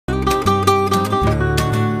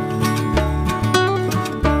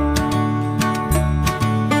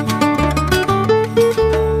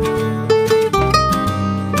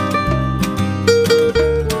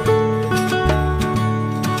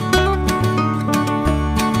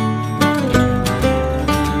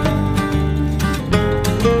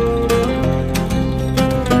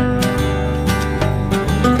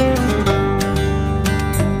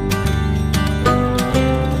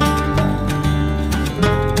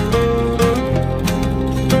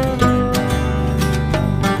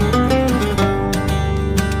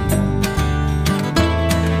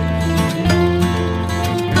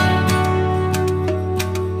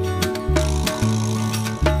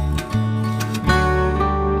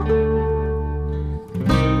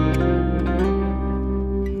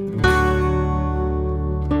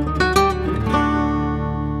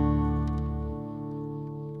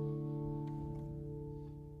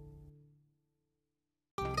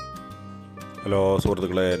Hello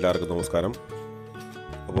സുഹൃത്തുക്കളെ, എല്ലാവർക്കും നമസ്കാരം.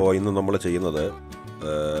 അപ്പോൾ ഇന്ന് നമ്മൾ ചെയ്യുന്നത്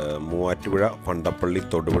മൂവാറ്റുപുഴ പണ്ടപ്പള്ളി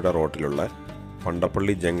തൊടുപുഴ റോഡിലുള്ള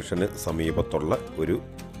പണ്ടപ്പള്ളി ജംഗ്ഷന് സമീപത്തുള്ള ഒരു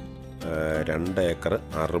 2 ഏക്കർ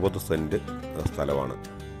 60 സെൻറ്റ് സ്ഥലമാണ്.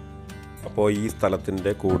 അപ്പോൾ ഈ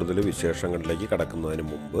സ്ഥലത്തിൻ്റെ കൂടുതൽ വിശേഷങ്ങളിലേക്ക് കടക്കുന്നതിന്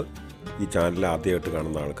മുമ്പ് ഈ ചാനൽ ആദ്യമായിട്ട്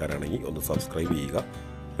കാണുന്ന ആൾക്കാരാണെങ്കിൽ ഒന്ന് സബ്സ്ക്രൈബ് ചെയ്യുക.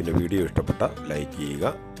 പിന്നെ വീഡിയോ ഇഷ്ടപ്പെട്ട ലൈക്ക്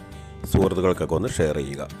ചെയ്യുക, സുഹൃത്തുക്കൾക്കൊക്കെ ഒന്ന് ഷെയർ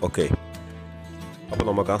ചെയ്യുക. ഓക്കെ, അപ്പോൾ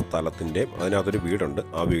നമുക്ക് ആ സ്ഥലത്തിൻ്റെയും അതിനകത്തൊരു വീടുണ്ട്,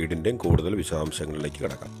 ആ വീടിൻ്റെയും കൂടുതൽ വിശദാംശങ്ങളിലേക്ക്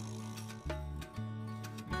കിടക്കാം.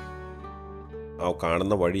 ആ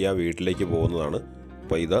കാണുന്ന വഴി ആ വീട്ടിലേക്ക് പോകുന്നതാണ്.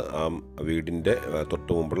 അപ്പോൾ ഇത് ആ വീടിൻ്റെ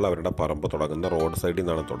തൊട്ട് മുമ്പുള്ള അവരുടെ പറമ്പ് തുടങ്ങുന്ന റോഡ് സൈഡിൽ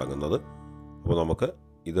നിന്നാണ് തുടങ്ങുന്നത്. അപ്പോൾ നമുക്ക്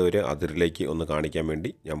ഇതൊരു അതിരിലേക്ക് ഒന്ന് കാണിക്കാൻ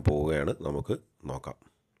വേണ്ടി ഞാൻ പോവുകയാണ്. നമുക്ക് നോക്കാം.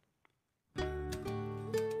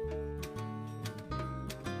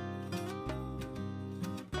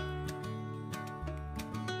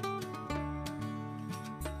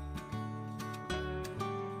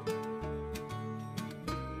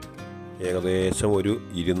 ഏകദേശം ഒരു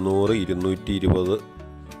 200-220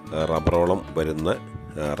 റബ്ബറോളം വരുന്ന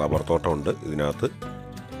റബ്ബർ തോട്ടമുണ്ട് ഇതിനകത്ത്.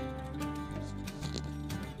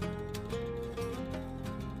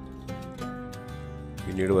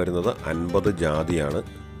 പിന്നീട് വരുന്നത് 50 ജാതിയാണ്.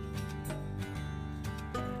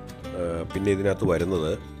 പിന്നെ ഇതിനകത്ത്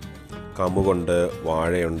വരുന്നത് കമുകുണ്ട്,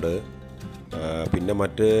 വാഴയുണ്ട്, പിന്നെ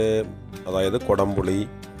അതായത് കൊടംപുളി,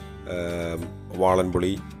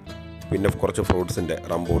 വാളൻപുളി, പിന്നെ കുറച്ച് ഫ്രൂട്ട്സിൻ്റെ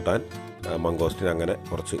റംബൂട്ടാൻ, മംഗോസ്റ്റിൻ, അങ്ങനെ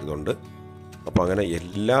കുറച്ച് ഇതുണ്ട്. അപ്പോൾ അങ്ങനെ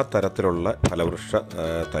എല്ലാ തരത്തിലുള്ള ഫലവൃക്ഷ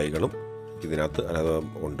തൈകളും ഇതിനകത്ത്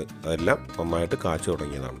ഉണ്ട്. അതെല്ലാം നന്നായിട്ട് കാച്ചു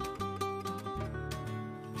തുടങ്ങിയതാണ്.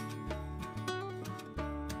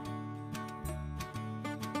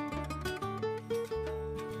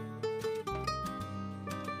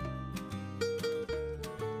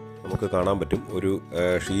 നമുക്ക് കാണാൻ പറ്റും ഒരു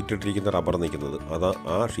ഷീറ്റ് ഇട്ടിരിക്കുന്ന റബ്ബർ നിൽക്കുന്നത്.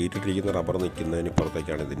 ആ ഷീറ്റ് ഇട്ടിരിക്കുന്ന റബ്ബർ നിൽക്കുന്നതിന്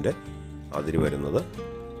പുറത്തേക്കാണ് ഇതിൻ്റെ അതിര് വരുന്നത്.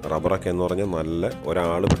 റബ്ബറൊക്കെ എന്ന് പറഞ്ഞാൽ നല്ല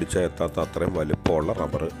ഒരാൾ പിടിച്ചാൽ എത്താത്ത അത്രയും വലുപ്പമുള്ള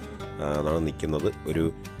റബ്ബർ ആണ് നിൽക്കുന്നത്.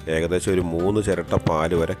 ഏകദേശം ഒരു 3 ചിരട്ട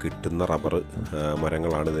പാല് വരെ കിട്ടുന്ന റബ്ബർ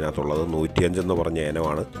മരങ്ങളാണ് ഇതിനകത്തുള്ളത്. 105 എന്ന് പറഞ്ഞ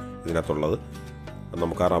ഇനമാണ് ഇതിനകത്തുള്ളത്.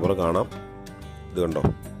 നമുക്ക് ആ റബ്ബർ കാണാം. ഇത് കണ്ടോ,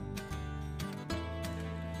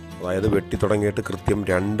 അതായത് വെട്ടി തുടങ്ങിയിട്ട് കൃത്യം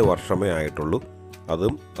 2 വർഷമേ ആയിട്ടുള്ളൂ.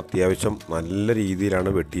 അതും അത്യാവശ്യം നല്ല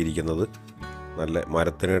രീതിയിലാണ് വെട്ടിയിരിക്കുന്നത്. നല്ല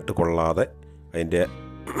മരത്തിനിട്ട് കൊള്ളാതെ അതിൻ്റെ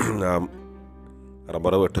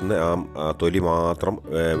റബ്ബർ വെട്ടുന്ന ആ തൊലി മാത്രം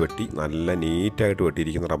വെട്ടി നല്ല നീറ്റായിട്ട്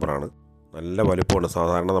വെട്ടിയിരിക്കുന്ന റബ്ബറാണ്. നല്ല വലിപ്പമുണ്ട്.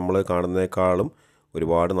 സാധാരണ നമ്മൾ കാണുന്നതിനേക്കാളും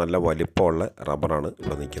ഒരുപാട് നല്ല വലിപ്പമുള്ള റബ്ബറാണ്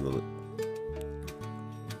ഇവിടെ നിൽക്കുന്നത്.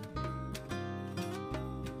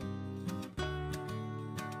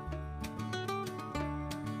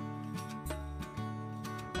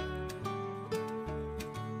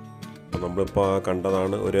 നമ്മളിപ്പോൾ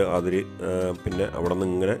കണ്ടതാണ് ഒരു അതിര്. പിന്നെ അവിടെ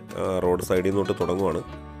നിന്ന് ഇങ്ങനെ റോഡ് സൈഡിൽ നിന്നോട്ട് തുടങ്ങുവാണ്.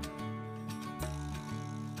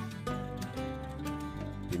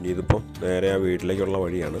 പിന്നെ ഇതിപ്പം നേരെ ആ വീട്ടിലേക്കുള്ള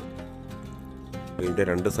വഴിയാണ്. ഇതിൻ്റെ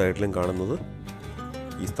 2 സൈഡിലും കാണുന്നത്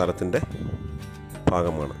ഈ സ്ഥലത്തിൻ്റെ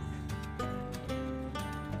ഭാഗമാണ്.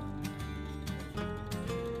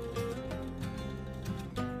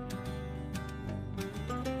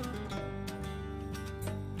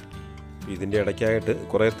 ഇതിൻ്റെ ഇടയ്ക്കായിട്ട്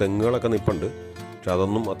കുറേ തെങ്ങുകളൊക്കെ നിൽപ്പുണ്ട്. പക്ഷെ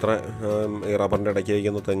അതൊന്നും അത്ര ഈ റബ്ബറിൻ്റെ ഇടയ്ക്ക്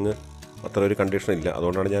വയ്ക്കുന്ന തെങ്ങ് അത്ര ഒരു കണ്ടീഷൻ ഇല്ല.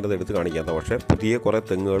 അതുകൊണ്ടാണ് ഞാനത് എടുത്ത് കാണിക്കാത്തത്. പക്ഷേ പുതിയ കുറേ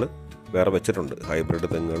തെങ്ങുകൾ വേറെ വെച്ചിട്ടുണ്ട്, ഹൈബ്രിഡ്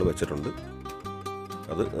തെങ്ങുകൾ വെച്ചിട്ടുണ്ട്.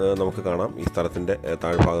 അത് നമുക്ക് കാണാം. ഈ സ്ഥലത്തിൻ്റെ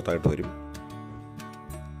താഴ്ഭാഗത്തായിട്ട് വരും.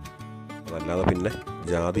 അതല്ലാതെ പിന്നെ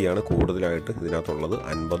ജാതിയാണ് കൂടുതലായിട്ട് ഇതിനകത്തുള്ളത്.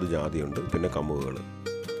 50 ജാതിയുണ്ട്, പിന്നെ കമുകുകൾ.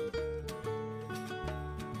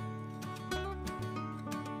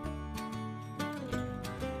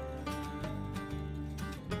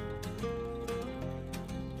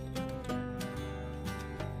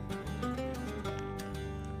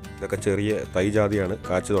 ഇതൊക്കെ ചെറിയ തൈ ജാതിയാണ്,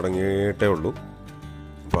 കാച്ചു തുടങ്ങിയിട്ടേ ഉള്ളൂ.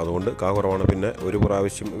 അപ്പോൾ അതുകൊണ്ട് കാ കുറവാണ്. പിന്നെ ഒരു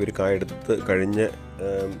പ്രാവശ്യം ഇവർ കായ എടുത്ത് കഴിഞ്ഞ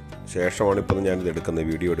ശേഷമാണ് ഇപ്പോൾ ഞാനിത് എടുക്കുന്നത്,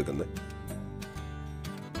 വീഡിയോ എടുക്കുന്നത്.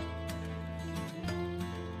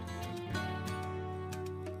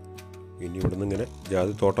 ഇനി ഇവിടുന്ന് ഇങ്ങനെ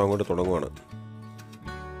ജാതി തോട്ടം അങ്ങോട്ട് തുടങ്ങുവാണ്.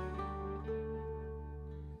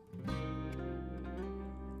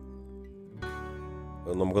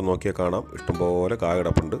 നമുക്ക് നോക്കിയാൽ കാണാം, ഇഷ്ടംപോലെ കായ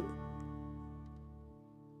കിടപ്പുണ്ട്.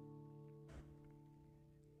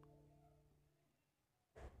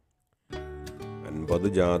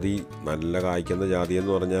 ജാതി, നല്ല കായ്ക്കുന്ന ജാതി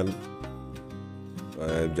എന്ന് പറഞ്ഞാൽ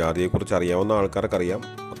ജാതിയെക്കുറിച്ച് അറിയാവുന്ന ആൾക്കാർക്കറിയാം,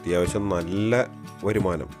 അത്യാവശ്യം നല്ല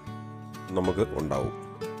വരുമാനം നമുക്ക് ഉണ്ടാവും.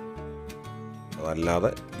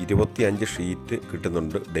 അതല്ലാതെ 25 ഷീറ്റ്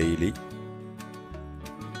കിട്ടുന്നുണ്ട് ഡെയിലി.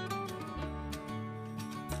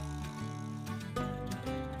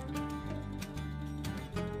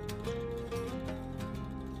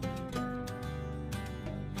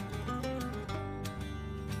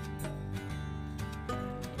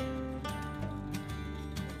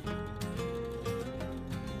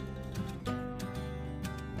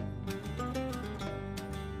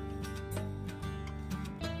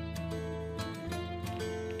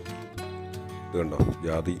 ഇത് കണ്ടോ,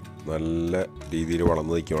 ജാതി നല്ല രീതിയിൽ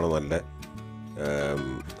വളർന്നു നിൽക്കുകയാണ്. നല്ല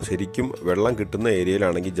ശരിക്കും വെള്ളം കിട്ടുന്ന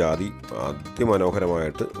ഏരിയയിലാണെങ്കിൽ ജാതി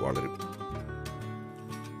അതിമനോഹരമായിട്ട് വളരും.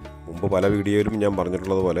 മുമ്പ് പല വീഡിയോയിലും ഞാൻ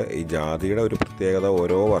പറഞ്ഞിട്ടുള്ളത് പോലെ ഈ ജാതിയുടെ ഒരു പ്രത്യേകത,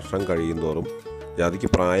 ഓരോ വർഷം കഴിയുന്തോറും ജാതിക്ക്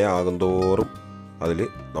പ്രായമാകും തോറും അതിൽ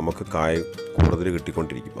നമുക്ക് കായ കൂടുതൽ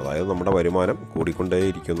കിട്ടിക്കൊണ്ടിരിക്കും. അതായത് നമ്മുടെ വരുമാനം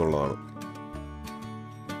കൂടിക്കൊണ്ടേയിരിക്കും എന്നുള്ളതാണ്.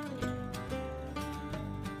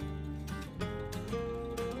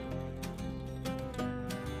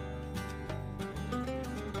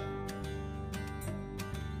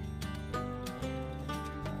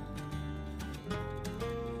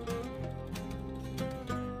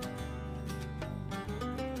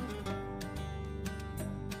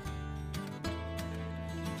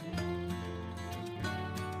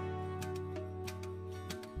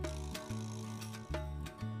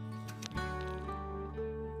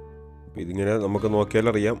 ഇതിങ്ങനെ നമുക്ക്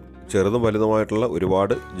നോക്കിയാലറിയാം, ചെറുതും വലുതുമായിട്ടുള്ള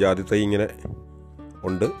ഒരുപാട് ജാതി തൈ ഇങ്ങനെ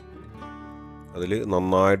ഉണ്ട്. അതിൽ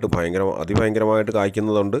നന്നായിട്ട് അതിഭയങ്കരമായിട്ട്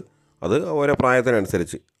കായ്ക്കുന്നതുണ്ട്. അത് ഓരോ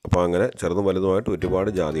പ്രായത്തിനനുസരിച്ച്. അപ്പോൾ അങ്ങനെ ചെറുതും വലുതുമായിട്ട് ഒരുപാട്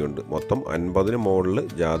ജാതിയുണ്ട്. മൊത്തം 50-ന് മുകളിൽ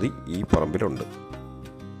ജാതി ഈ പറമ്പിലുണ്ട്.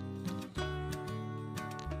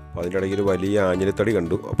 അപ്പോൾ അതിൻ്റെ ഇടയ്ക്ക് ഒരു വലിയ ആഞ്ഞിലിത്തടി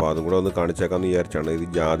കണ്ടു. അപ്പോൾ അതും കൂടെ ഒന്ന് കാണിച്ചേക്കാമെന്ന് വിചാരിച്ചാണ്. ഇത്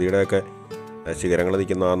ജാതിയുടെയൊക്കെ ശിഖരങ്ങൾ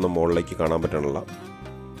നിൽക്കുന്നതൊന്നും മുകളിലേക്ക് കാണാൻ പറ്റണില്ല.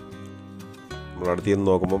 നമ്മളടുത്ത് നിന്ന്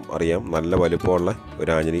നോക്കുമ്പം അറിയാം, നല്ല വലുപ്പമുള്ള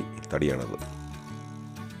ഒരു ആഞ്ഞിലി തടിയാണത്.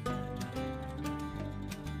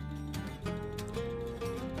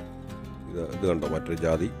 ഇത് കണ്ടോ, മറ്റൊരു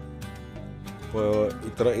ജാതി. അപ്പോൾ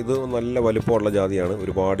ഇത് നല്ല വലുപ്പമുള്ള ജാതിയാണ്,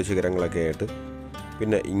 ഒരുപാട് ശിഖരങ്ങളൊക്കെ ആയിട്ട്.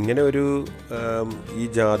 പിന്നെ ഇങ്ങനെ ഒരു ഈ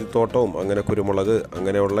ജാതിത്തോട്ടവും അങ്ങനെ കുരുമുളക്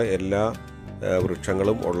അങ്ങനെയുള്ള എല്ലാ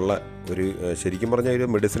വൃക്ഷങ്ങളും ഉള്ള ഒരു, ശരിക്കും പറഞ്ഞാൽ ഒരു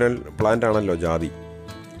മെഡിസിനൽ പ്ലാന്റ് ആണല്ലോ ജാതി.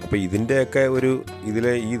 അപ്പോൾ ഇതിൻ്റെയൊക്കെ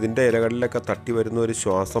ഇതിൻ്റെ ഇലകളിലൊക്കെ തട്ടി വരുന്ന ഒരു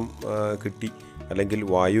ശ്വാസം കിട്ടി, അല്ലെങ്കിൽ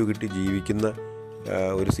വായു കിട്ടി ജീവിക്കുന്ന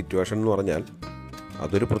ഒരു സിറ്റുവേഷൻ എന്ന് പറഞ്ഞാൽ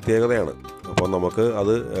അതൊരു പ്രത്യേകതയാണ്. അപ്പോൾ നമുക്ക്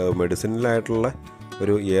അത് മെഡിസിനലായിട്ടുള്ള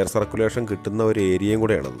ഒരു എയർ സർക്കുലേഷൻ കിട്ടുന്ന ഒരു ഏരിയയും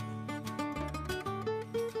കൂടെയാണത്.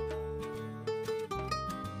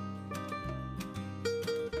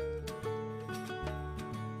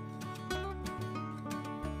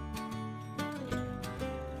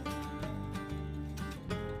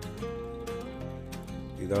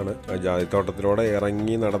 ഇതാണ് ജാതിത്തോട്ടത്തിലൂടെ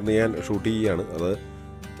ഇറങ്ങി നടന്ന് ഞാൻ ഷൂട്ട് ചെയ്യുകയാണ്. അത്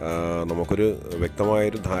നമുക്കൊരു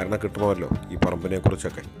വ്യക്തമായൊരു ധാരണ കിട്ടണമല്ലോ ഈ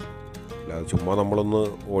പറമ്പിനെക്കുറിച്ചൊക്കെ. അല്ലാതെ ചുമ്മാ നമ്മളൊന്ന്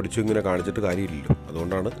ഓടിച്ചു ഇങ്ങനെ കാണിച്ചിട്ട് കാര്യമില്ലല്ലോ.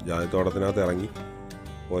 അതുകൊണ്ടാണ് ജാതിത്തോട്ടത്തിനകത്ത് ഇറങ്ങി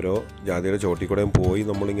ഓരോ ജാതിയുടെ ചോട്ടിൽ കൂടെയും പോയി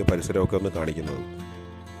നമ്മളിങ്ങനെ പരിസരമൊക്കെ ഒന്ന് കാണിക്കുന്നത്.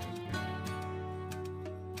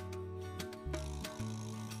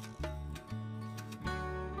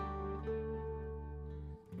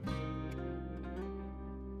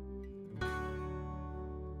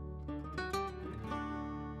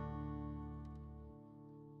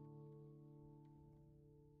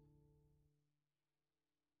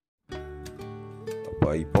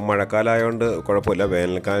 അപ്പോൾ ഇപ്പം മഴക്കാലമായതുകൊണ്ട് കുഴപ്പമില്ല.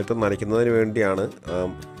 വേനൽക്കാലത്ത് നനയ്ക്കുന്നതിന് വേണ്ടിയാണ്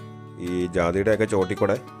ഈ ജാതിയുടെയൊക്കെ ചോട്ടിൽ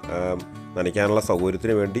കൂടെ നനയ്ക്കാനുള്ള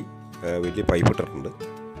സൗകര്യത്തിന് വേണ്ടി വലിയ പൈപ്പ് ഇട്ടിട്ടുണ്ട്.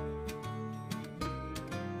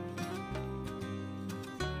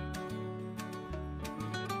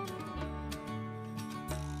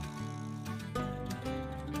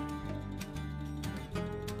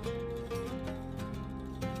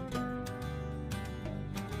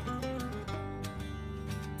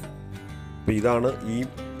 അപ്പോൾ ഇതാണ് ഈ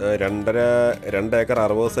 2 ഏക്കർ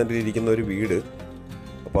 60 സെൻറ്റിൽ ഇരിക്കുന്ന ഒരു വീട്.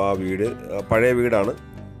 അപ്പോൾ ആ വീട് പഴയ വീടാണ്.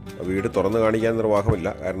 വീട് തുറന്ന് കാണിക്കാൻ നിർവാഹമില്ല.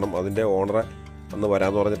 കാരണം അതിൻ്റെ ഓണറെ അന്ന്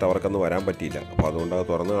വരാമെന്ന് പറഞ്ഞിട്ട് അവർക്കന്ന് വരാൻ പറ്റിയില്ല. അപ്പോൾ അതുകൊണ്ട് അത്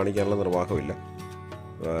തുറന്ന് കാണിക്കാനുള്ള നിർവാഹമില്ല.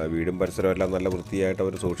 വീടും പരിസരവും എല്ലാം നല്ല വൃത്തിയായിട്ട്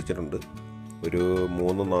അവർ സൂക്ഷിച്ചിട്ടുണ്ട്. ഒരു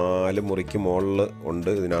 3-4 മുറിക്ക് മുകളിൽ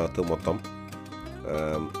ഉണ്ട് ഇതിനകത്ത് മൊത്തം.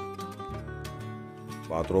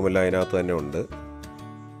 ബാത്റൂമെല്ലാം അതിനകത്ത് തന്നെ ഉണ്ട്.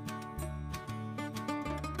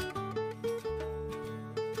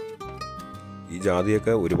 ഈ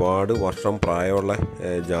ജാതിയൊക്കെ ഒരുപാട് വർഷം പ്രായമുള്ള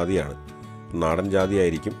ജാതിയാണ്. നാടൻ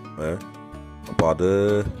ജാതിയായിരിക്കും. അപ്പോൾ അത്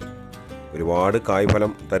ഒരുപാട്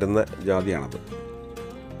കായ്ഫലം തരുന്ന ജാതിയാണത്.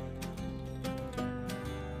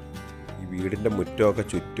 ഈ വീടിൻ്റെ മുറ്റമൊക്കെ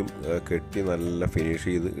ചുറ്റും കെട്ടി നല്ല ഫിനിഷ്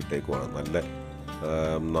ചെയ്ത് ഇട്ടേക്കുവാണ്. നല്ല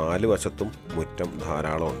 4 വശത്തും മുറ്റം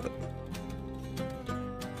ധാരാളമുണ്ട്.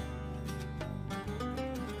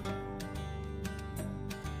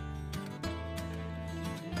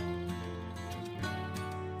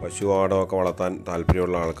 പശു ആടൊക്കെ വളർത്താൻ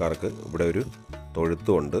താല്പര്യമുള്ള ആൾക്കാർക്ക് ഇവിടെ ഒരു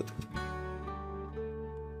തൊഴുത്തുമുണ്ട്.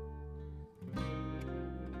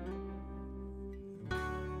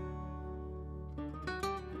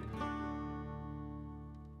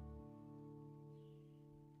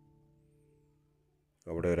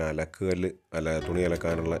 അവിടെ ഒരു അലക്കുകല്ല്, തുണി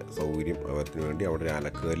അലക്കാനുള്ള സൗകര്യം അവർക്ക് വേണ്ടി അവിടെ ഒരു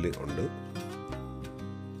അലക്കുകല്ല് ഉണ്ട്.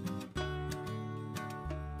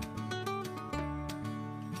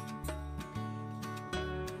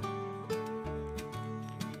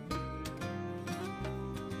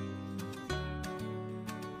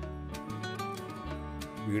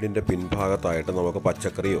 വീടിൻ്റെ പിൻഭാഗത്തായിട്ട് നമുക്ക്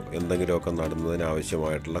പച്ചക്കറിയോ എന്തെങ്കിലുമൊക്കെ നടുന്നതിന്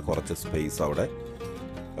ആവശ്യമായിട്ടുള്ള കുറച്ച് സ്പേസ് അവിടെ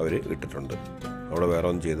അവർ ഇട്ടിട്ടുണ്ട്. അവിടെ വേറെ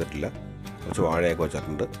ഒന്നും ചെയ്തിട്ടില്ല. കുറച്ച് വാഴയൊക്കെ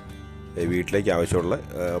വെച്ചിട്ടുണ്ട്. വീട്ടിലേക്ക് ആവശ്യമുള്ള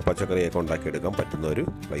പച്ചക്കറിയൊക്കെ ഉണ്ടാക്കിയെടുക്കാൻ പറ്റുന്ന ഒരു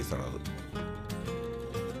പ്ലേസാണത്.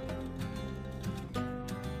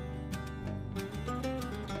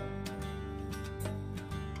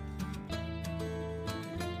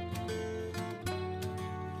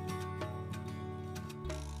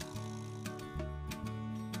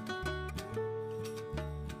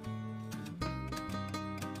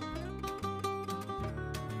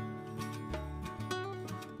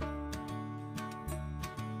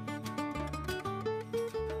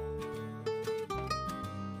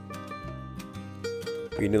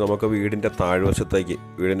 ഇനി നമുക്ക് വീടിൻ്റെ താഴ്വശത്തേക്ക്,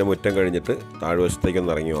 വീടിൻ്റെ മുറ്റം കഴിഞ്ഞിട്ട് താഴ്വശത്തേക്ക്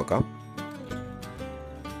ഒന്ന് ഇറങ്ങി നോക്കാം.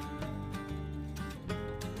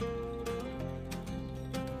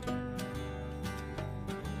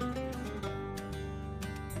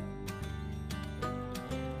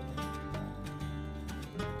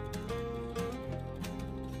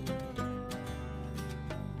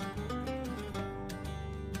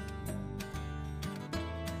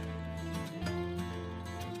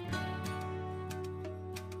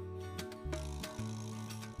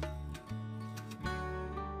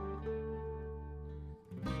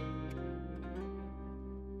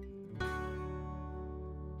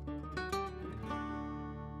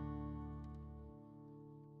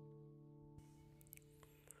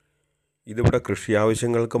 ഇതിവിടെ കൃഷി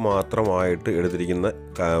ആവശ്യങ്ങൾക്ക് മാത്രമായിട്ട് എടുത്തിരിക്കുന്ന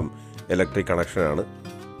ഇലക്ട്രിക് കണക്ഷനാണ്.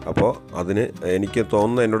 അപ്പോൾ അതിന് എനിക്ക്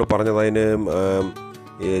തോന്നുന്നു, എന്നോട് പറഞ്ഞത് അതിന്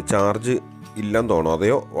ചാർജ് ഇല്ലെന്ന് തോന്നുന്നു,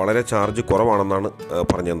 അതെയോ വളരെ ചാർജ് കുറവാണെന്നാണ്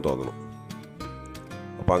പറഞ്ഞതെന്ന് തോന്നുന്നു.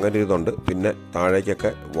 അപ്പോൾ അങ്ങനെ ഇതുണ്ട്. പിന്നെ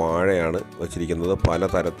താഴേക്കൊക്കെ വാഴയാണ് വച്ചിരിക്കുന്നത്,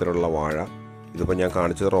 പലതരത്തിലുള്ള വാഴ. ഇതിപ്പോൾ ഞാൻ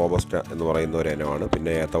കാണിച്ചത് റോബസ്റ്റ എന്ന് പറയുന്ന ഒരു ഇനമാണ്.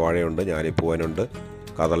 പിന്നെ ഏത്തവാഴയുണ്ട്, ഞാലിപ്പൂവനുണ്ട്,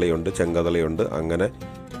 കദളിയുണ്ട്, ചെങ്കദളിയുണ്ട്, അങ്ങനെ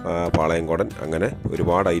പാളയംകോടൻ, അങ്ങനെ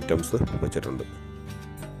ഒരുപാട് ഐറ്റംസ് വെച്ചിട്ടുണ്ട്.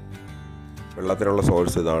 വെള്ളത്തിനുള്ള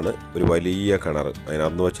സോഴ്സ് ഇതാണ്, ഒരു വലിയ കിണർ.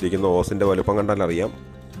 അതിനകത്ത് വച്ചിരിക്കുന്ന ഓസിൻ്റെ വലുപ്പം കണ്ടാലറിയാം,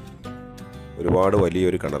 ഒരുപാട്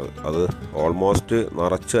വലിയൊരു കിണർ. അത് ഓൾമോസ്റ്റ്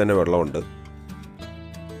നിറച്ച് തന്നെ വെള്ളമുണ്ട്.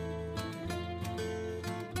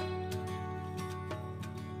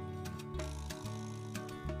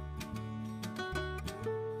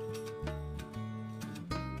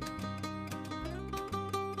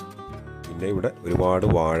 പിന്നെ ഇവിടെ ഒരുപാട്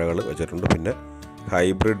വാഴകൾ വെച്ചിട്ടുണ്ട്. പിന്നെ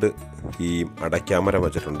ഹൈബ്രിഡ് ഈ അടയ്ക്കാമരം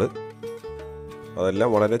വെച്ചിട്ടുണ്ട്. അതെല്ലാം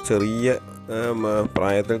വളരെ ചെറിയ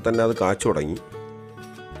പ്രായത്തിൽ തന്നെ അത് കാച്ചു തുടങ്ങി.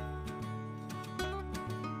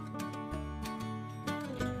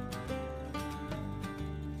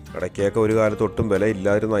 അടയ്ക്കയൊക്കെ ഒരു കാലത്ത് ഒട്ടും വില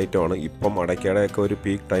ഇല്ലാതിരുന്ന ഐറ്റമാണ്. ഇപ്പം അടയ്ക്കയുടെയൊക്കെ ഒരു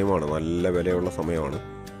പീക്ക് ടൈമാണ്, നല്ല വിലയുള്ള സമയമാണ്.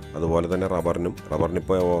 അതുപോലെ തന്നെ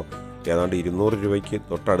റബ്ബറിനിപ്പോൾ ഏതാണ്ട് 200 രൂപയ്ക്ക്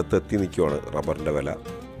തൊട്ടടുത്ത് എത്തി നിൽക്കുവാണ് റബ്ബറിൻ്റെ വില.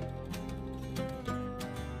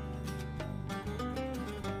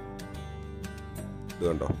 ഇത്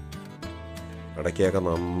കണ്ടോ, അടയ്ക്കയൊക്കെ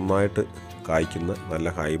നന്നായിട്ട് കായ്ക്കുന്ന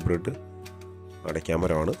നല്ല ഹൈബ്രിഡ്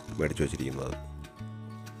അടയ്ക്കാമരമാണ് മേടിച്ചു വച്ചിരിക്കുന്നത്.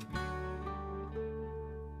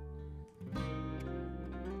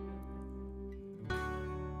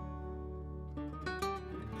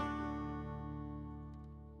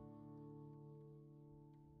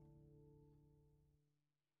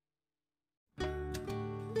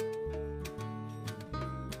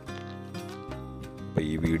 അപ്പോൾ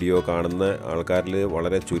ഈ വീഡിയോ കാണുന്ന ആൾക്കാരിൽ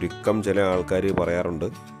വളരെ ചുരുക്കം ചില ആൾക്കാർ പറയാറുണ്ട്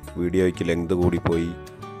വീഡിയോയ്ക്ക് ലെങ്ത് കൂടിപ്പോയി,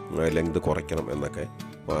 ലെങ്ത് കുറയ്ക്കണം എന്നൊക്കെ.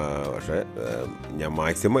 പക്ഷേ ഞാൻ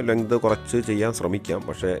മാക്സിമം ലെങ്ത് കുറച്ച് ചെയ്യാൻ ശ്രമിക്കാം.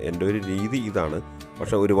 പക്ഷേ എൻ്റെ ഒരു രീതി ഇതാണ്.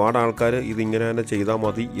 പക്ഷേ ഒരുപാട് ആൾക്കാർ ഇതിങ്ങനെ തന്നെ ചെയ്താൽ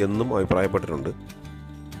മതി എന്നും അഭിപ്രായപ്പെട്ടിട്ടുണ്ട്.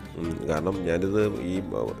 കാരണം ഞാനിത് ഈ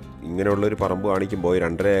ഇങ്ങനെയുള്ളൊരു പറമ്പ് കാണിക്കുമ്പോൾ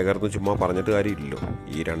 2.5 ഏക്കറെന്ന് ചുമ്മാ പറഞ്ഞിട്ട് കാര്യമില്ലല്ലോ.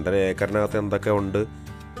 ഈ 2.5 ഏക്കറിനകത്ത് എന്തൊക്കെ ഉണ്ട്,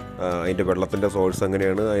 അതിൻ്റെ വെള്ളത്തിൻ്റെ സോഴ്സ്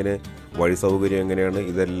എങ്ങനെയാണ്, അതിന് വഴി സൗകര്യം എങ്ങനെയാണ്,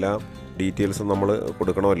 ഇതെല്ലാം ഡീറ്റെയിൽസ് നമ്മൾ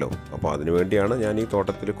കൊടുക്കണമല്ലോ. അപ്പോൾ അതിനു വേണ്ടിയാണ് ഞാൻ ഈ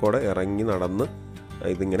തോട്ടത്തിൽ കൂടെ ഇറങ്ങി നടന്ന്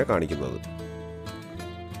ഇതിങ്ങനെ കാണിക്കുന്നത്.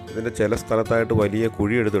 ഇതിൻ്റെ ചില സ്ഥലത്തായിട്ട് വലിയ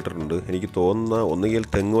കുഴി എടുത്തിട്ടുണ്ട്. എനിക്ക് തോന്നുന്ന ഒന്നുകിൽ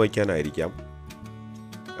തെങ്ങ് വയ്ക്കാനായിരിക്കാം,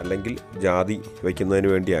 അല്ലെങ്കിൽ ജാതി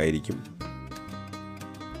വയ്ക്കുന്നതിന് വേണ്ടി ആയിരിക്കും.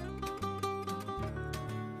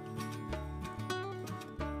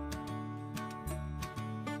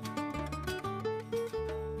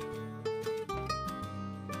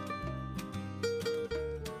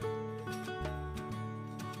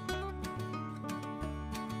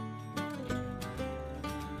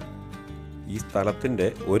 ഈ സ്ഥലത്തിൻ്റെ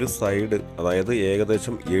ഒരു സൈഡ്, അതായത്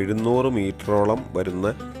ഏകദേശം 700 മീറ്ററോളം വരുന്ന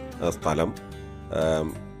സ്ഥലം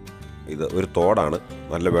ഇത് ഒരു തോടാണ്,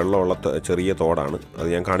 നല്ല വെള്ളമുള്ള ചെറിയ തോടാണ്. അത്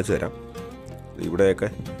ഞാൻ കാണിച്ചു തരാം. ഇവിടെയൊക്കെ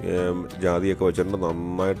ജാതിയൊക്കെ വെച്ചിട്ടുണ്ട്,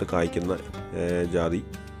 നന്നായിട്ട് കായ്ക്കുന്ന ജാതി.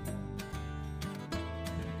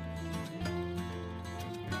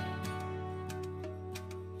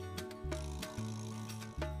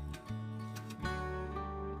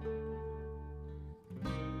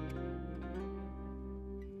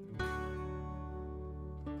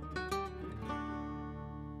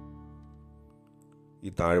 ഈ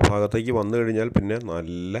താഴ്ഭാഗത്തേക്ക് വന്നു കഴിഞ്ഞാൽ പിന്നെ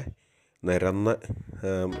നല്ല നിരന്ന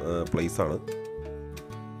പ്ലേസാണ്.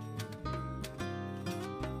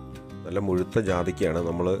 നല്ല മുഴുത്ത ജാതിക്കയാണ്.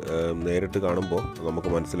 നമ്മൾ നേരിട്ട് കാണുമ്പോൾ നമുക്ക്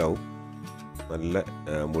മനസ്സിലാവും നല്ല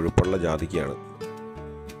മുഴുപ്പുള്ള ജാതിക്കയാണ്.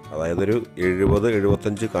 അതായത് ഒരു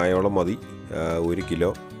 70-75 കായോളം മതി 1 കിലോ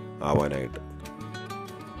ആവാനായിട്ട്.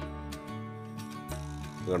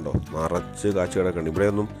 കണ്ടോ, നിറച്ച് കാച്ചു കിടക്കുന്നുണ്ട്.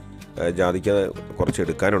 ഇവിടെയൊന്നും ജാതിക്ക കുറച്ച്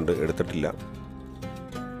എടുക്കാനുണ്ട്, എടുത്തിട്ടില്ല.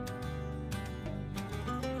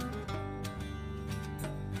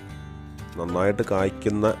 നന്നായിട്ട്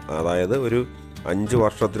കായ്ക്കുന്ന, അതായത് ഒരു 5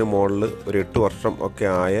 വർഷത്തിന് മുകളിൽ ഒരു 8 വർഷം ഒക്കെ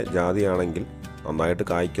ആയ ജാതിയാണെങ്കിൽ നന്നായിട്ട്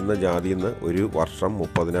കായ്ക്കുന്ന ജാതിയിൽ നിന്ന് ഒരു വർഷം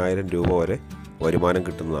 30,000 രൂപ വരെ വരുമാനം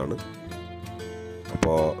കിട്ടുന്നതാണ്.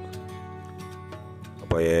 അപ്പോൾ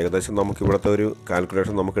ഏകദേശം നമുക്ക് ഇവിടുത്തെ ഒരു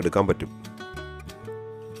കാൽക്കുലേഷൻ നമുക്ക് എടുക്കാൻ പറ്റും.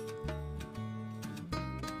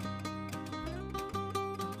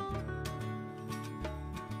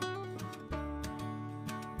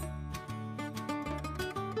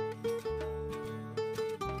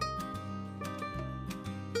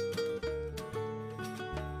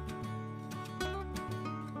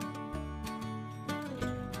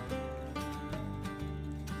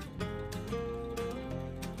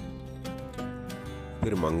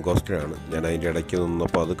 ഒരു മംഗോസ്റ്റിനാണ്. ഞാൻ അതിൻ്റെ ഇടയ്ക്ക്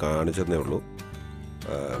നിന്നപ്പോൾ അത് കാണിച്ചതേ ഉള്ളൂ.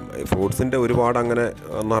 ഫ്രൂട്ട്സിൻ്റെ ഒരുപാട് അങ്ങനെ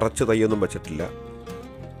നിറച്ച് തൈയൊന്നും വെച്ചിട്ടില്ല.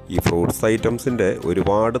 ഈ ഫ്രൂട്ട്സ് ഐറ്റംസിൻ്റെ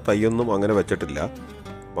ഒരുപാട് തൈയൊന്നും അങ്ങനെ വെച്ചിട്ടില്ല.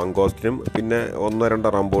 മംഗോസ്റ്റിനും പിന്നെ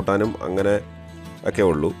 1-2 റംബൂട്ടാനും അങ്ങനെ ഒക്കെ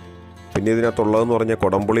ഉള്ളൂ. പിന്നെ ഇതിനകത്തുള്ളതെന്ന് പറഞ്ഞാൽ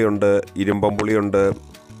കുടംപുളിയുണ്ട്, ഇരുമ്പംപുളിയുണ്ട്,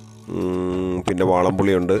 പിന്നെ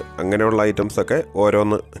വാളംപുളിയുണ്ട്. അങ്ങനെയുള്ള ഐറ്റംസൊക്കെ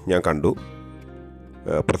ഓരോന്ന് ഞാൻ കണ്ടു.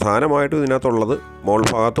 പ്രധാനമായിട്ടും ഇതിനകത്തുള്ളത് മോൾ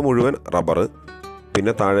ഭാഗത്ത് മുഴുവൻ റബ്ബർ,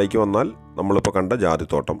 പിന്നെ താഴേക്ക് വന്നാൽ നമ്മളിപ്പോൾ കണ്ട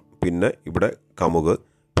ജാതിത്തോട്ടം, പിന്നെ ഇവിടെ കമുക്,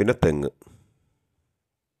 പിന്നെ തെങ്ങ്.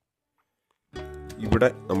 ഇവിടെ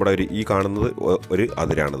നമ്മുടെ ഈ കാണുന്നത് ഒരു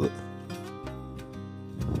അതിരാണിത്.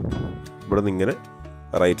 ഇവിടെ നിന്ന് ഇങ്ങനെ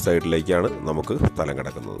റൈറ്റ് സൈഡിലേക്കാണ് നമുക്ക് സ്ഥലം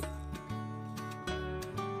കിടക്കുന്നത്.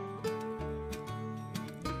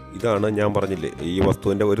 ഇതാണ് ഞാൻ പറഞ്ഞില്ലേ, ഈ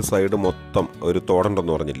വസ്തുവിൻ്റെ ഒരു സൈഡ് മൊത്തം ഒരു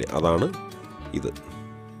തോടുണ്ടെന്ന് പറഞ്ഞില്ലേ, അതാണ് ഇത്.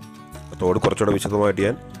 തോട് കുറച്ചുകൂടെ വിശദമായിട്ട്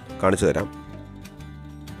ഞാൻ കാണിച്ചു തരാം.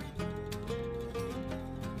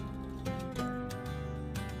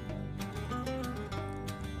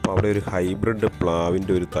 അപ്പോൾ അവിടെ ഒരു ഹൈബ്രിഡ്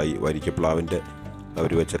പ്ലാവിൻ്റെ ഒരു തൈ, വരിക്ക പ്ലാവിൻ്റെ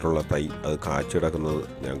അവർ വെച്ചിട്ടുള്ള തൈ, അത് കാച്ചു കിടക്കുന്നത്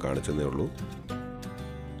ഞാൻ കാണിച്ചതേ ഉള്ളൂ.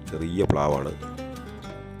 ചെറിയ പ്ലാവാണ്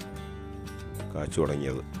കാച്ചു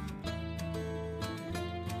തുടങ്ങിയത്.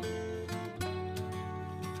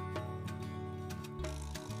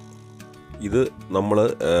 ഇത് നമ്മൾ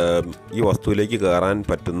ഈ വസ്തുവിലേക്ക് കയറാൻ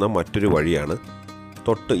പറ്റുന്ന മറ്റൊരു വഴിയാണ്.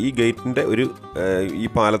 തൊട്ട് ഈ ഗേറ്റിൻ്റെ ഈ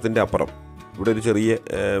പാലത്തിൻ്റെ അപ്പുറം ഇവിടെ ഒരു ചെറിയ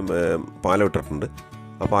പാലം ഇട്ടിട്ടുണ്ട്.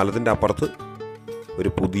 ആ പാലത്തിൻ്റെ അപ്പുറത്ത് ഒരു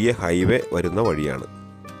പുതിയ ഹൈവേ വരുന്ന വഴിയാണ്.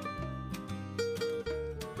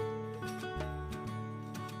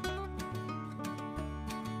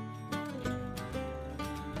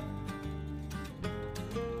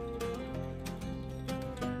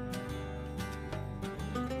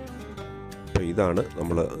 അപ്പോൾ ഇതാണ്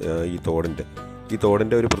നമ്മൾ ഈ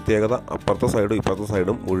തോടിൻ്റെ ഒരു പ്രത്യേകത. അപ്പുറത്തെ സൈഡും ഇപ്പുറത്തെ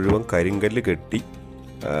സൈഡും മുഴുവൻ കരിങ്കല്ല് കെട്ടി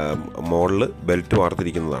മുകളിൽ ബെൽറ്റ്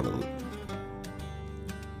വാർത്തിരിക്കുന്നതാണിത്.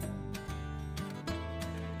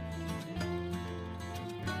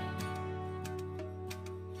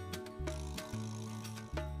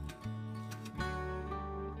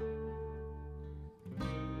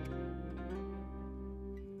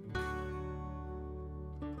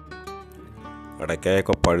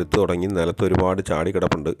 അടയ്ക്കായൊക്കെ പഴുത്ത് തുടങ്ങി, നിലത്ത് ഒരുപാട് ചാടി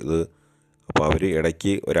കിടപ്പുണ്ട് ഇത്. അപ്പോൾ അവർ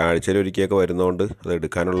ഇടയ്ക്ക് ഒരാഴ്ചയിലൊരിക്കലൊക്കെ വരുന്നതുകൊണ്ട് അത്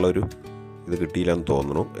എടുക്കാനുള്ളൊരു ഇത് കിട്ടിയില്ലെന്ന്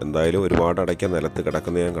തോന്നുന്നു. എന്തായാലും ഒരുപാട് അടയ്ക്ക നിലത്ത്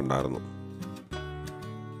കിടക്കുന്നത് ഞാൻ കണ്ടായിരുന്നു.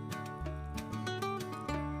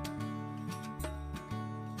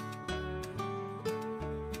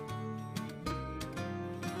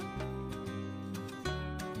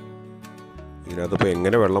 ഇതിനകത്തിപ്പോൾ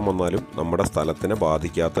എങ്ങനെ വെള്ളം വന്നാലും നമ്മുടെ സ്ഥലത്തിനെ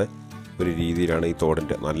ബാധിക്കാത്ത ഒരു രീതിയിലാണ് ഈ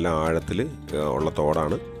തോടിൻ്റെ, നല്ല ആഴത്തിൽ ഉള്ള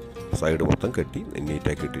തോടാണ്. സൈഡ് മൊത്തം കെട്ടി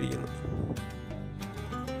നീറ്റാക്കി ഇട്ടിരിക്കുന്നത്.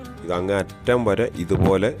 ഇതങ്ങ് അറ്റം വരെ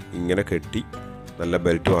ഇതുപോലെ ഇങ്ങനെ കെട്ടി നല്ല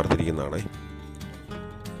ബെൽറ്റ് വാർത്തിരിക്കുന്നതാണ്.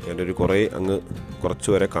 ഞാനൊരു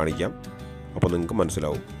കുറച്ച് വരെ കാണിക്കാം, അപ്പോൾ നിങ്ങൾക്ക്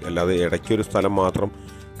മനസ്സിലാവും. അല്ലാതെ ഇടയ്ക്കൊരു സ്ഥലം മാത്രം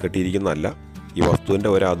കെട്ടിയിരിക്കുന്നതല്ല. ഈ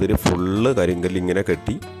വസ്തുവിൻ്റെ ഒരു അതിര് ഫുള്ള് കരിങ്കല്ല് ഇങ്ങനെ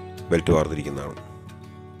കെട്ടി ബെൽറ്റ് വാർത്തിരിക്കുന്നതാണ്.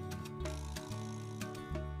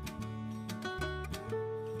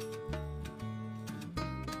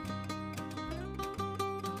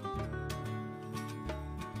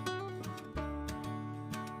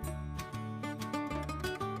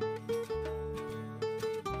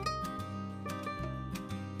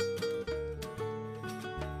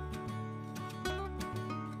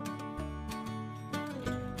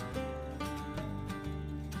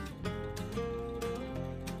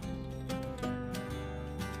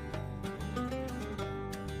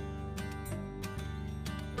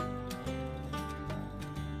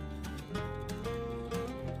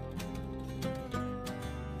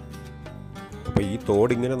 അപ്പോൾ ഈ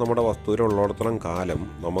തോടിങ്ങനെ നമ്മുടെ വസ്തുവിലുള്ളിടത്തോളം കാലം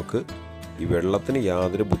നമുക്ക് ഈ വെള്ളത്തിന്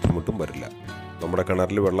യാതൊരു ബുദ്ധിമുട്ടും വരില്ല. നമ്മുടെ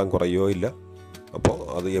കിണറിൽ വെള്ളം കുറയോ ഇല്ല. അപ്പോൾ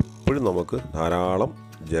അത് എപ്പോഴും നമുക്ക് ധാരാളം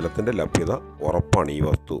ജലത്തിൻ്റെ ലഭ്യത ഉറപ്പാണ് ഈ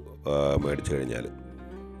വസ്തു മേടിച്ചു കഴിഞ്ഞാൽ.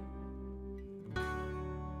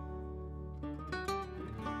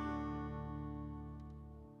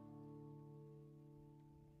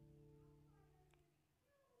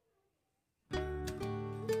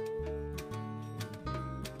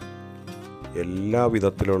 എല്ലാ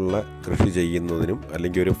വിധത്തിലുള്ള കൃഷി ചെയ്യുന്നതിനും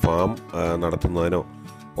അല്ലെങ്കിൽ ഒരു ഫാം നടത്തുന്നതിനോ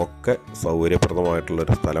ഒക്കെ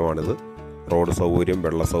സൗകര്യപ്രദമായിട്ടുള്ളൊരു സ്ഥലമാണിത്. റോഡ് സൗകര്യം,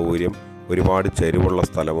 വെള്ള സൗകര്യം, ഒരുപാട് ചെരുവുള്ള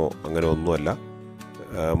സ്ഥലമോ അങ്ങനെ ഒന്നുമല്ല.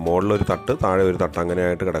 മുകളിലൊരു തട്ട്, താഴെ ഒരു തട്ട്,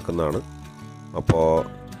 അങ്ങനെയായിട്ട് കിടക്കുന്നതാണ്. അപ്പോൾ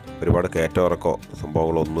ഒരുപാട് കയറ്റമിറക്കോ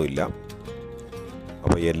സംഭവങ്ങളൊന്നുമില്ല.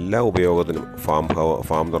 അപ്പോൾ എല്ലാ ഉപയോഗത്തിനും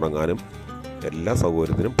ഫാം തുടങ്ങാനും എല്ലാ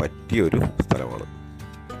സൗകര്യത്തിനും പറ്റിയൊരു സ്ഥലമാണ്.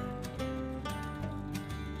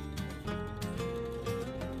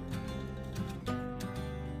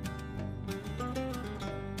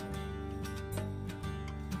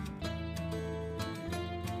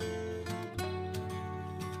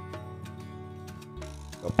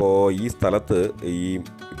 അപ്പോൾ ഈ സ്ഥലത്ത്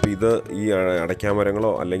ഈ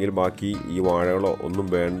അടയ്ക്കാമരങ്ങളോ അല്ലെങ്കിൽ ബാക്കി ഈ വാഴകളോ ഒന്നും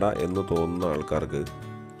വേണ്ട എന്ന് തോന്നുന്ന ആൾക്കാർക്ക്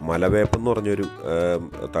മലവേപ്പെന്ന് പറഞ്ഞൊരു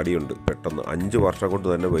തടിയുണ്ട്. പെട്ടെന്ന് 5 വർഷം കൊണ്ട്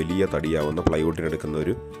തന്നെ വലിയ തടിയാവുന്ന പ്ലൈവുഡിനെടുക്കുന്ന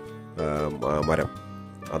ഒരു മരം.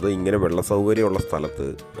 അത് ഇങ്ങനെ വെള്ള സൗകര്യമുള്ള സ്ഥലത്ത്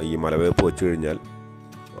ഈ മലവേപ്പ് വെച്ച് കഴിഞ്ഞാൽ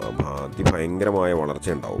അതിഭയങ്കരമായ വളർച്ച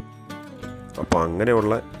ഉണ്ടാവും. അപ്പോൾ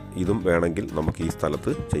അങ്ങനെയുള്ള ഇതും വേണമെങ്കിൽ നമുക്ക് ഈ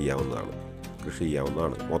സ്ഥലത്ത് ചെയ്യാവുന്നതാണ്, കൃഷി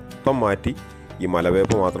ചെയ്യാവുന്നതാണ്. മൊത്തം മാറ്റി ഈ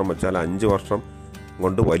മലവേപ്പ് മാത്രം വെച്ചാൽ 5 വർഷം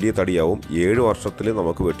കൊണ്ട് വലിയ തടിയാവും. 7 വർഷത്തിൽ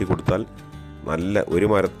നമുക്ക് വെട്ടിക്കൊടുത്താൽ ഒരു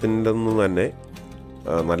മരത്തിൻ്റെ നിന്ന് തന്നെ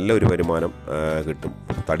നല്ലൊരു വരുമാനം കിട്ടും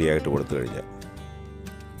തടിയായിട്ട് കൊടുത്തു കഴിഞ്ഞാൽ.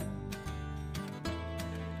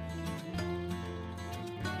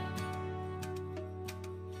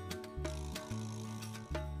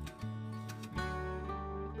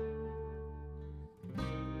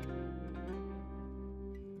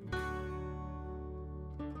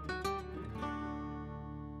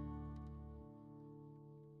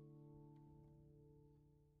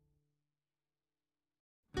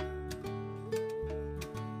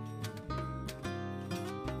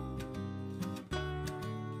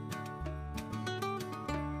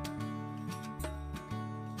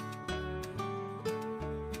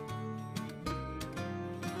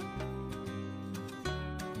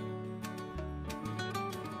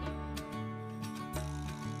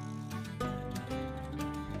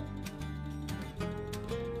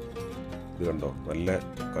 ഇത് കണ്ടോ, നല്ല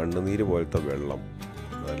കണ്ണുനീര് പോലത്തെ വെള്ളം,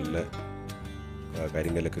 നല്ല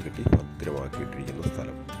കരിങ്കല്ലൊക്കെ കിട്ടി ഭദ്രമാക്കിയിട്ടിരിക്കുന്ന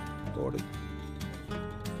സ്ഥലം, തോട്.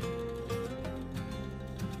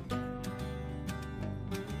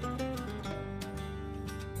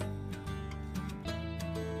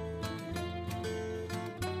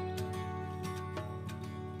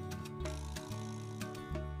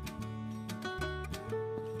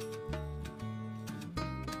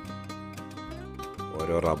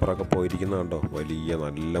 ഓരോ റബ്ബറൊക്കെ പോയിരിക്കുന്ന കണ്ടോ, വലിയ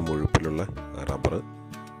നല്ല മുഴുപ്പിലുള്ള റബ്ബർ.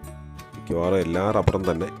 മിക്കവാറും എല്ലാ റബ്ബറും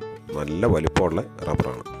തന്നെ നല്ല വലിപ്പമുള്ള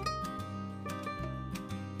റബ്ബറാണ്.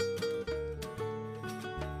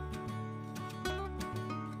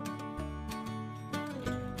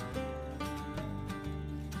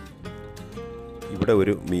 ഇവിടെ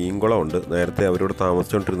ഒരു മീൻകുളമുണ്ട്. നേരത്തെ അവരോട്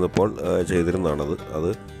താമസിച്ചുകൊണ്ടിരുന്നപ്പോൾ ചെയ്തിരുന്നതാണത്.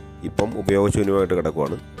 അത് ഇപ്പം ഉപയോഗശൂന്യമായിട്ട്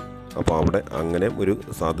കിടക്കുവാണ്. അപ്പോൾ അവിടെ അങ്ങനെ ഒരു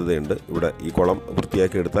സാധ്യതയുണ്ട്. ഇവിടെ ഈ കുളം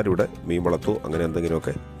വൃത്തിയാക്കി എടുത്താൽ ഇവിടെ മീൻ വളർത്തോ അങ്ങനെ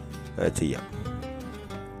എന്തെങ്കിലുമൊക്കെ ചെയ്യാം.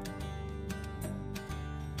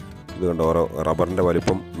 ഇത് കണ്ടോ, ഓരോ റബ്ബറിൻ്റെ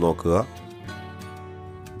വലിപ്പം നോക്കുക.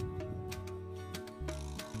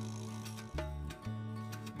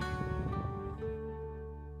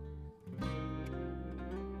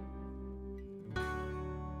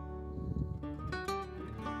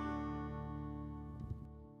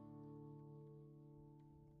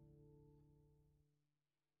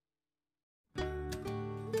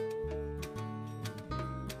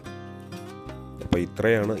 അപ്പോൾ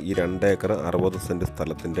ഇത്രയാണ് ഈ 2 ഏക്കർ 60 സെൻറ്റ്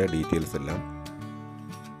സ്ഥലത്തിൻ്റെ ഡീറ്റെയിൽസ് എല്ലാം.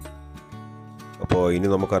 അപ്പോൾ ഇനി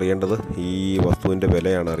നമുക്കറിയേണ്ടത് ഈ വസ്തുവിൻ്റെ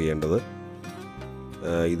വിലയാണ് അറിയേണ്ടത്.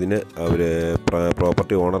 ഇതിന് അവർ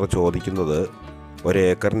പ്രോപ്പർട്ടി ഓണർ ചോദിക്കുന്നത് 1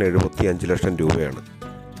 ഏക്കറിന് 75 ലക്ഷം രൂപയാണ്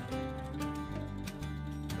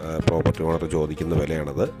പ്രോപ്പർട്ടി ഓണർ ചോദിക്കുന്ന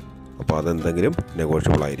വിലയാണത്. അപ്പോൾ അതെന്തെങ്കിലും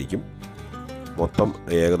നെഗോഷ്യബിൾ ആയിരിക്കും. മൊത്തം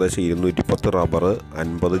ഏകദേശം 210 റബ്ബർ,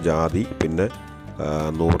 50 ജാതി, പിന്നെ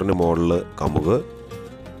 100-ന് മുകളിൽ കമുക്,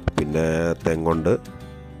 പിന്നെ തെങ്ങുണ്ട്,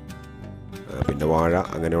 പിന്നെ വാഴ,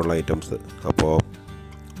 അങ്ങനെയുള്ള ഐറ്റംസ്. അപ്പോൾ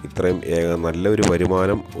ഇത്രയും നല്ലൊരു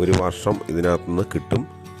വരുമാനം ഒരു വർഷം ഇതിനകത്ത് നിന്ന് കിട്ടും.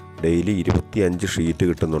 ഡെയിലി 25 ഷീറ്റ്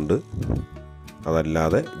കിട്ടുന്നുണ്ട്.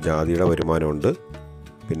 അതല്ലാതെ ജാതിയുടെ വരുമാനമുണ്ട്,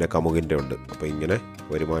 പിന്നെ കമുകിൻ്റെ ഉണ്ട്. അപ്പോൾ ഇങ്ങനെ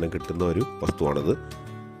വരുമാനം കിട്ടുന്ന ഒരു വസ്തുവാണിത്.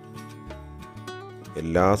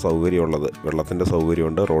 എല്ലാ സൗകര്യമുള്ളത്, വെള്ളത്തിൻ്റെ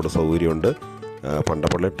സൗകര്യമുണ്ട്, റോഡ് സൗകര്യമുണ്ട്.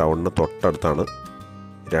 പണ്ടപ്പള്ളി ടൗണിന് തൊട്ടടുത്താണ്.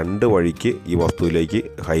 2 വഴിക്ക് ഈ വസ്തുവിലേക്ക്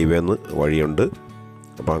ഹൈവേന്ന് വഴിയുണ്ട്.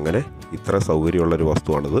 അപ്പോൾ അങ്ങനെ ഇത്ര സൗകര്യമുള്ളൊരു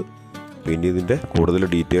വസ്തുവാണിത്. പിന്നെ ഇതിൻ്റെ കൂടുതൽ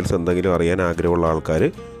ഡീറ്റെയിൽസ് എന്തെങ്കിലും അറിയാൻ ആഗ്രഹമുള്ള ആൾക്കാർ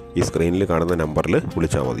ഈ സ്ക്രീനിൽ കാണുന്ന നമ്പറിൽ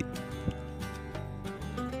വിളിച്ചാൽ മതി.